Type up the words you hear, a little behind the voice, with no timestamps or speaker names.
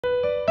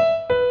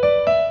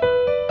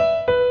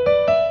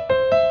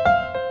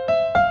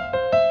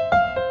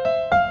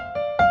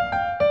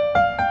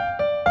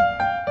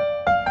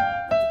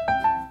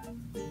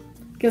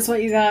Guess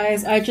what, you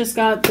guys? I just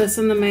got this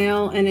in the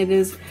mail, and it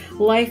is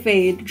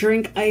LIFEAID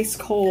Drink Ice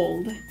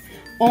Cold.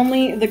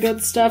 Only the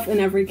good stuff in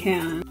every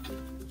can.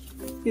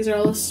 These are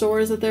all the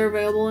stores that they're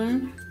available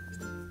in.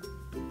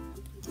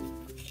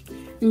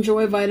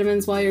 Enjoy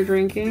vitamins while you're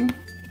drinking.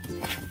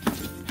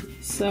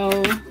 So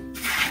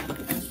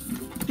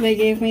they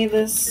gave me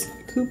this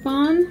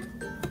coupon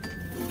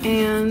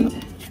and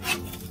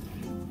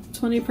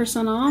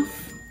 20%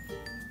 off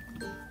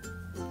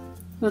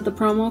with the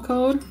promo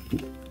code.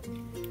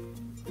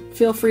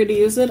 Feel free to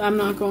use it. I'm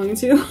not going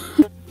to.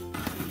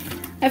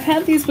 I've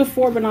had these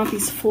before, but not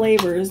these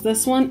flavors.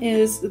 This one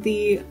is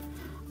the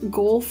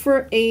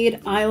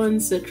LIFEAID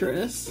Island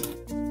Citrus.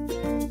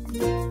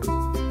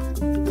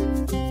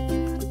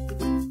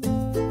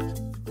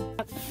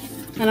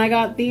 And I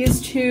got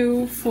these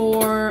two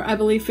for, I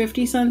believe,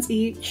 50 cents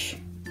each.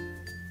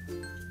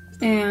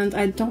 And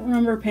I don't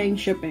remember paying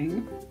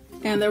shipping.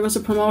 And there was a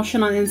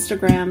promotion on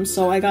Instagram,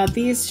 so I got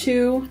these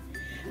two,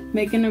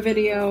 making a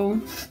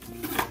video.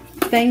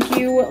 Thank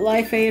you,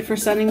 LIFEAID, for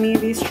sending me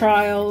these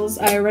trials.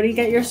 I already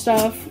get your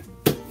stuff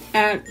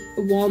at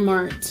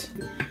Walmart,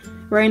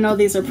 where I know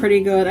these are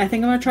pretty good. I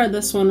think I'm gonna try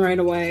this one right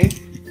away,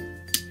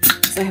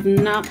 because I have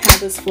not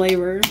had this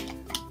flavor.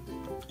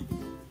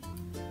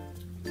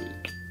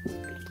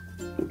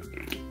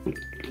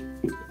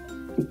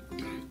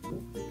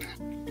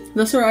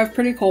 This arrived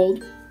pretty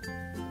cold.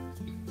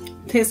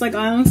 Tastes like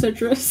island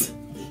citrus.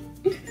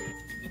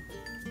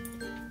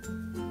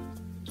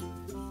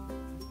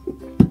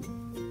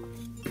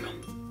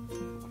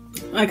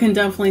 I can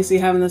definitely see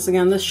having this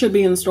again. This should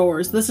be in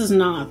stores. This is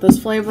not. This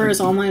flavor is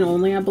online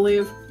only, I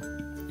believe.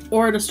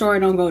 Or at a store I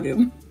don't go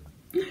to.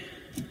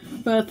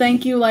 But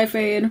thank you,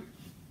 LIFEAID.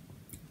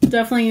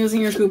 Definitely using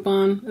your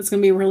coupon. It's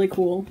gonna be really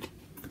cool.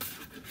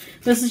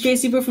 This is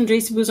Jacy Boo from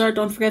Jacy Boo's Art.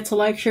 Don't forget to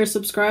like, share,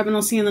 subscribe, and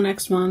I'll see you in the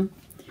next one.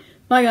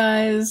 Bye,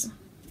 guys.